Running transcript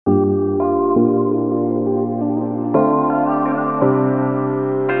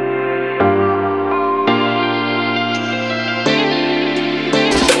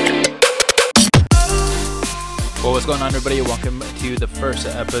everybody. Welcome to the first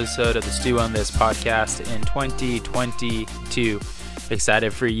episode of the Stew on This podcast in 2022.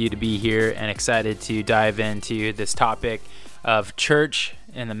 Excited for you to be here and excited to dive into this topic of church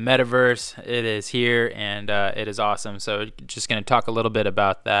in the metaverse. It is here and it is awesome. So just going to talk a little bit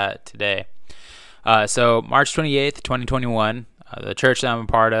about that today. So March 28th, 2021, the church that I'm a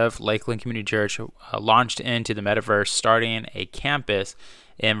part of, Lakeland Community Church, launched into the metaverse, starting a campus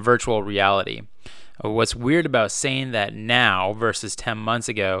in virtual reality. What's weird about saying that now versus 10 months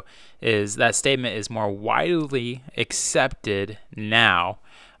ago is that statement is more widely accepted now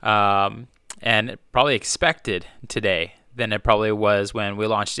and probably expected today than it probably was when we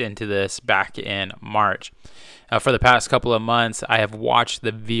launched into this back in March. For the past couple of months, I have watched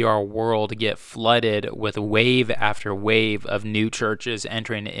the VR world get flooded with wave after wave of new churches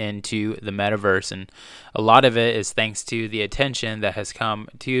entering into the metaverse. And a lot of it is thanks to the attention that has come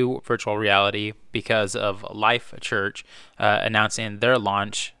to virtual reality because of Life Church announcing their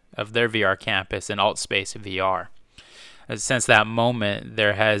launch of their VR campus in AltSpace VR. Since that moment,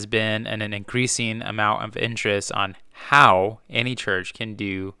 there has been an increasing amount of interest on how any church can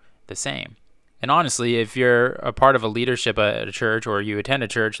do the same. And honestly, if you're a part of a leadership at a church or you attend a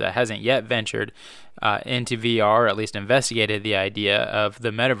church that hasn't yet ventured into VR or at least investigated the idea of the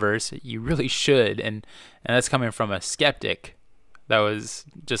metaverse, you really should. And that's coming from a skeptic that was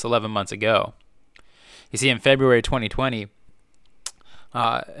just 11 months ago. You see, in February 2020,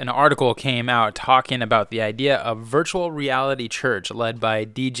 an article came out talking about the idea of virtual reality church led by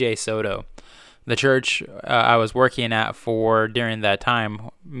DJ Soto. The church I was working at for during that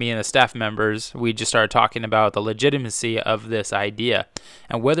time, me and the staff members, we just started talking about the legitimacy of this idea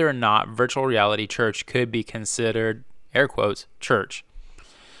and whether or not virtual reality church could be considered, air quotes, church,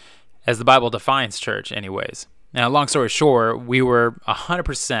 as the Bible defines church anyways. Now, long story short, we were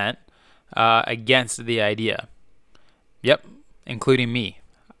 100% against the idea. Yep, including me.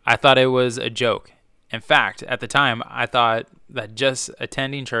 I thought it was a joke. In fact, at the time, I thought that just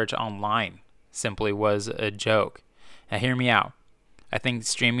attending church online simply was a joke. Now hear me out. I think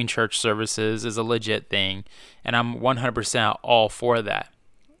streaming church services is a legit thing, and I'm 100% all for that.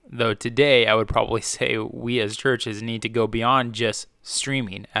 Though today I would probably say we as churches need to go beyond just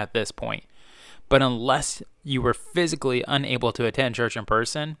streaming at this point. But unless you were physically unable to attend church in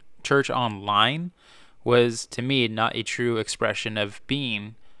person, church online was to me not a true expression of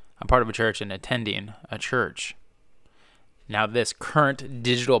being a part of a church and attending a church. Now, this current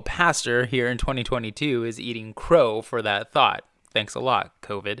digital pastor here in 2022 is eating crow for that thought. Thanks a lot,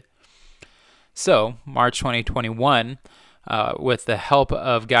 COVID. So, March 2021, with the help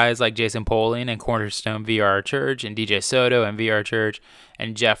of guys like Jason Poling and Cornerstone VR Church and DJ Soto and VR Church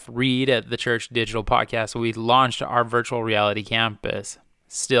and Jeff Reed at the Church Digital Podcast, we launched our virtual reality campus.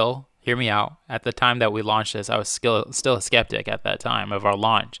 Still, hear me out, at the time that we launched this, I was still a skeptic at that time of our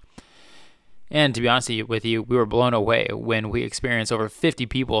launch. And to be honest with you, we were blown away when we experienced over 50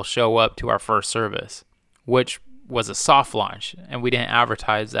 people show up to our first service, which was a soft launch, and we didn't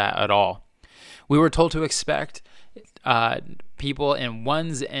advertise that at all. We were told to expect people in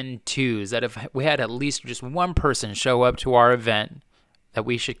ones and twos, that if we had at least just one person show up to our event, that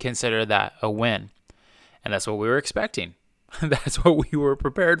we should consider that a win. And that's what we were expecting. That's what we were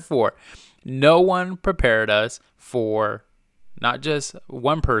prepared for. No one prepared us for not just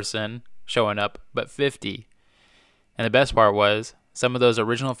one person showing up, but 50. And the best part was, some of those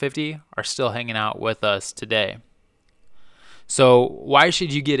original 50 are still hanging out with us today. So why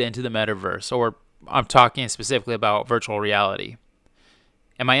should you get into the metaverse? Or I'm talking specifically about virtual reality.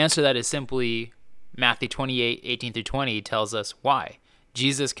 And my answer to that is simply Matthew 28:18-20 tells us why.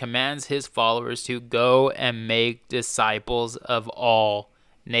 Jesus commands his followers to go and make disciples of all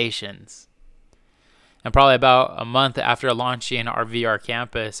nations. And probably about a month after launching our VR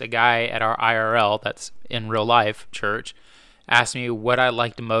campus, a guy at our IRL, that's in real life church, asked me what I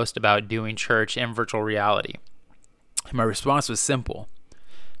liked most about doing church in virtual reality. And my response was simple.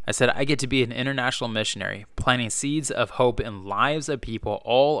 I said, I get to be an international missionary, planting seeds of hope in lives of people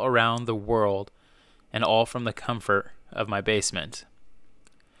all around the world, and all from the comfort of my basement.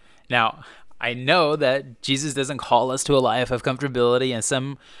 Now, I know that Jesus doesn't call us to a life of comfortability, and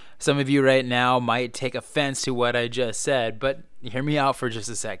some of you right now might take offense to what I just said, but hear me out for just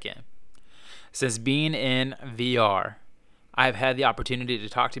a second. Since being in VR, I've had the opportunity to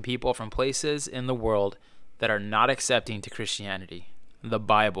talk to people from places in the world that are not accepting to Christianity, the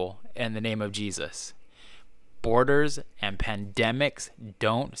Bible, and the name of Jesus. Borders and pandemics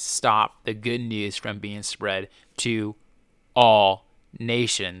don't stop the good news from being spread to all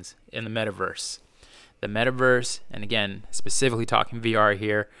nations in the metaverse. The metaverse, and again, specifically talking VR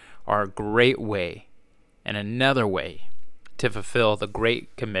here, are a great way and another way to fulfill the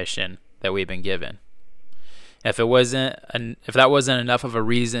Great Commission that we've been given. If that wasn't enough of a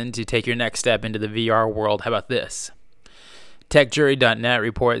reason to take your next step into the VR world, how about this? TechJury.net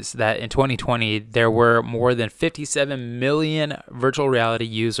reports that in 2020, there were more than 57 million virtual reality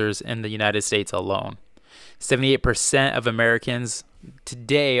users in the United States alone. 78% of Americans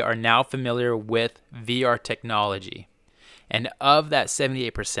today are now familiar with VR technology. And of that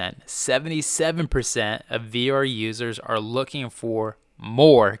 78%, 77% of VR users are looking for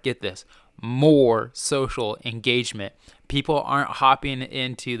more, get this, more social engagement. People aren't hopping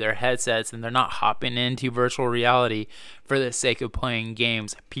into their headsets and they're not hopping into virtual reality for the sake of playing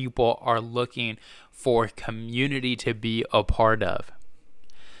games. People are looking for community to be a part of.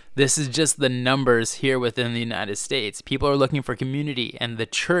 This is just the numbers here within the United States. People are looking for community, and the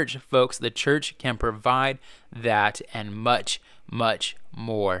church, folks, the church can provide that and much, much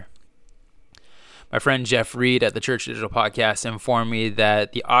more. My friend Jeff Reed at the Church Digital Podcast informed me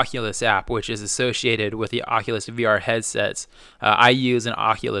that the Oculus app, which is associated with the Oculus VR headsets, I use an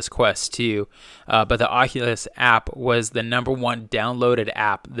Oculus Quest 2, but the Oculus app was the number one downloaded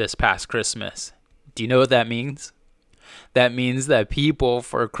app this past Christmas. Do you know what that means? That means that people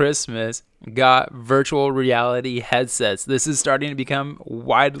for Christmas got virtual reality headsets. This is starting to become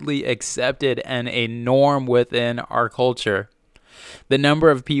widely accepted and a norm within our culture. The number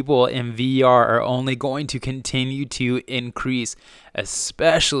of people in VR are only going to continue to increase,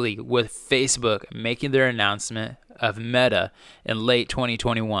 especially with Facebook making their announcement of Meta in late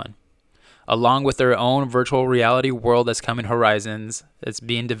 2021. Along with their own virtual reality world that's coming horizons, it's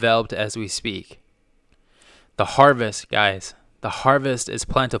being developed as we speak. The harvest, guys, the harvest is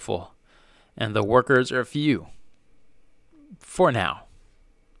plentiful, and the workers are few. For now.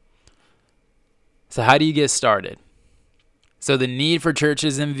 So how do you get started? So the need for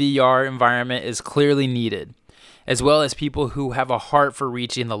churches in VR environment is clearly needed, as well as people who have a heart for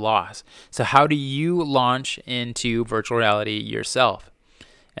reaching the lost. So how do you launch into virtual reality yourself?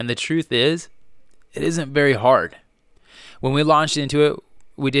 And the truth is, it isn't very hard. When we launched into it,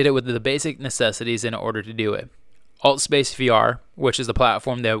 we did it with the basic necessities in order to do it. AltSpace VR, which is the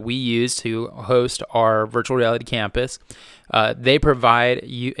platform that we use to host our virtual reality campus, they provide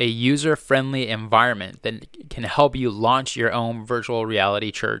a user-friendly environment that can help you launch your own virtual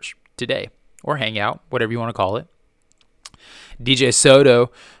reality church today, or hangout, whatever you want to call it. DJ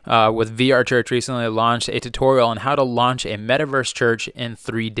Soto with VR Church recently launched a tutorial on how to launch a metaverse church in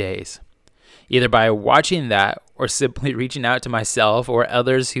 3 days. Either by watching that or simply reaching out to myself or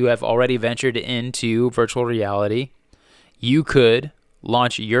others who have already ventured into virtual reality, you could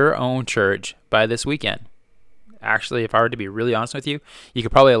launch your own church by this weekend. Actually, if I were to be really honest with you, you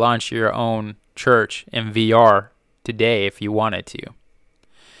could probably launch your own church in VR today if you wanted to.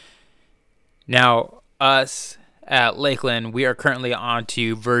 Now, us at Lakeland, we are currently on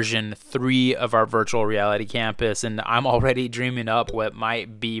to version 3 of our virtual reality campus, and I'm already dreaming up what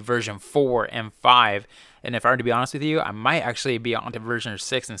might be version 4 and 5. And if I were to be honest with you, I might actually be on to version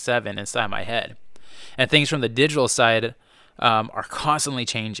 6 and 7 inside my head. And things from the digital side are constantly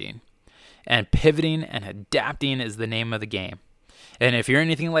changing. And pivoting and adapting is the name of the game. And if you're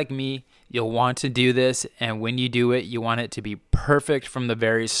anything like me, you'll want to do this, and when you do it, you want it to be perfect from the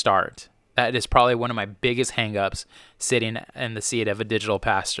very start. That is probably one of my biggest hangups sitting in the seat of a digital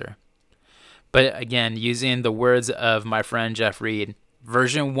pastor. But again, using the words of my friend Jeff Reed,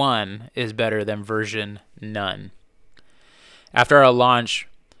 version 1 is better than version none. After our launch,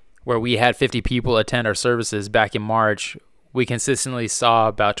 where we had 50 people attend our services back in March, we consistently saw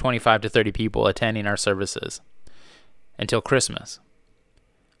about 25 to 30 people attending our services until Christmas.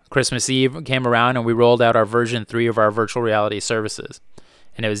 Christmas Eve came around and we rolled out our version 3 of our virtual reality services.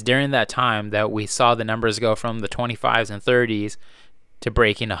 And it was during that time that we saw the numbers go from the 25s and 30s to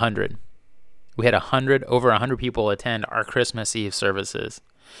breaking 100. We had over 100 people attend our Christmas Eve services.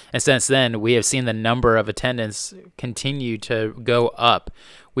 And since then, we have seen the number of attendants continue to go up.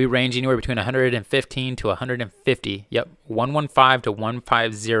 We range anywhere between 115 to 150. 115 to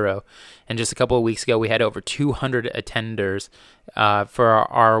 150. And just a couple of weeks ago, we had over 200 attenders for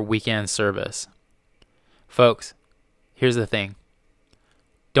our weekend service. Folks, here's the thing.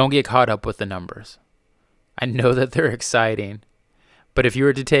 Don't get caught up with the numbers. I know that they're exciting, but if you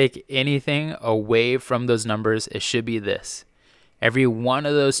were to take anything away from those numbers, it should be this. Every one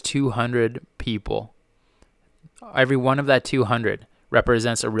of those 200 people, every one of that 200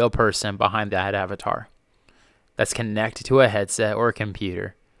 represents a real person behind that avatar that's connected to a headset or a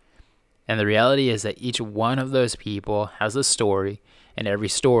computer. And the reality is that each one of those people has a story, and every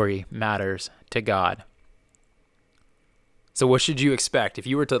story matters to God. So what should you expect? If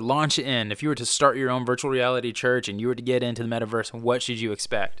you were to launch in, if you were to start your own virtual reality church and you were to get into the metaverse, what should you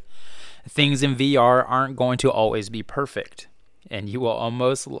expect? Things in VR aren't going to always be perfect. And you will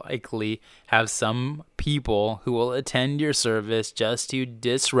almost likely have some people who will attend your service just to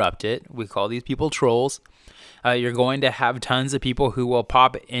disrupt it. We call these people trolls. You're going to have tons of people who will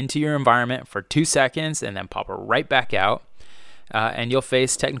pop into your environment for 2 seconds and then pop right back out. And you'll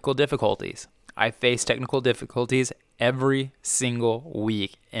face technical difficulties. I face technical difficulties every single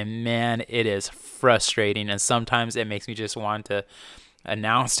week. And man, it is frustrating. And sometimes it makes me just want to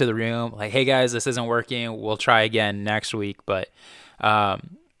announce to the room, like, hey guys, this isn't working. We'll try again next week. But at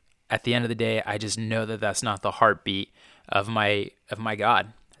the end of the day, I just know that that's not the heartbeat of my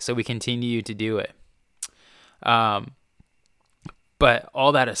God. So we continue to do it. But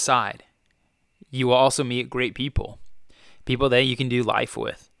all that aside, you will also meet great people that you can do life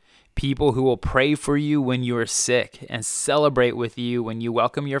with, people who will pray for you when you are sick and celebrate with you when you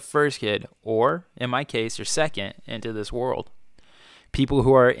welcome your first kid, or in my case, your second, into this world. People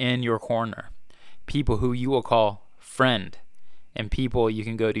who are in your corner, people who you will call friend, and people you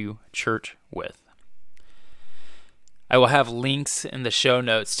can go to church with. I will have links in the show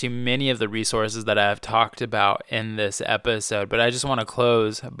notes to many of the resources that I have talked about in this episode, but I just want to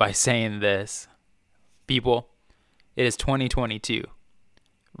close by saying this. People, it is 2022.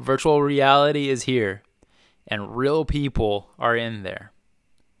 Virtual reality is here, and real people are in there.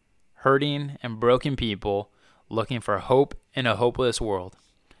 Hurting and broken people looking for hope in a hopeless world.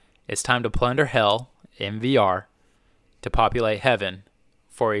 It's time to plunder hell in VR to populate heaven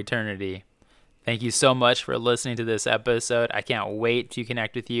for eternity. Thank you so much for listening to this episode. I can't wait to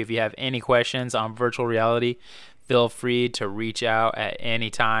connect with you. If you have any questions on virtual reality, feel free to reach out at any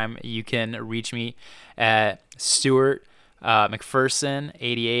time. You can reach me at Stuart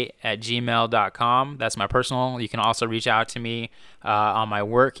McPherson88@gmail.com. That's my personal. You can also reach out to me on my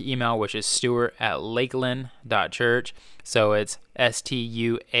work email, which is stuart@lakeland.church. So it's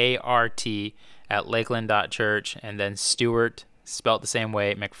STUART@lakeland.church, and then Stuart, spelled the same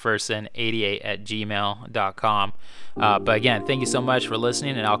way, McPherson88@gmail.com. But again, thank you so much for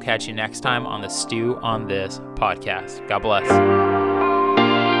listening, and I'll catch you next time on the Stew on This podcast. God bless.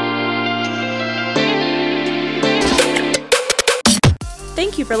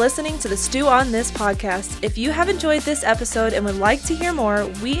 Thank you for listening to the Stew on This podcast. If you have enjoyed this episode and would like to hear more,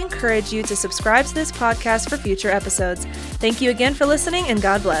 we encourage you to subscribe to this podcast for future episodes. Thank you again for listening, and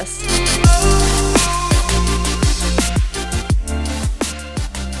God bless.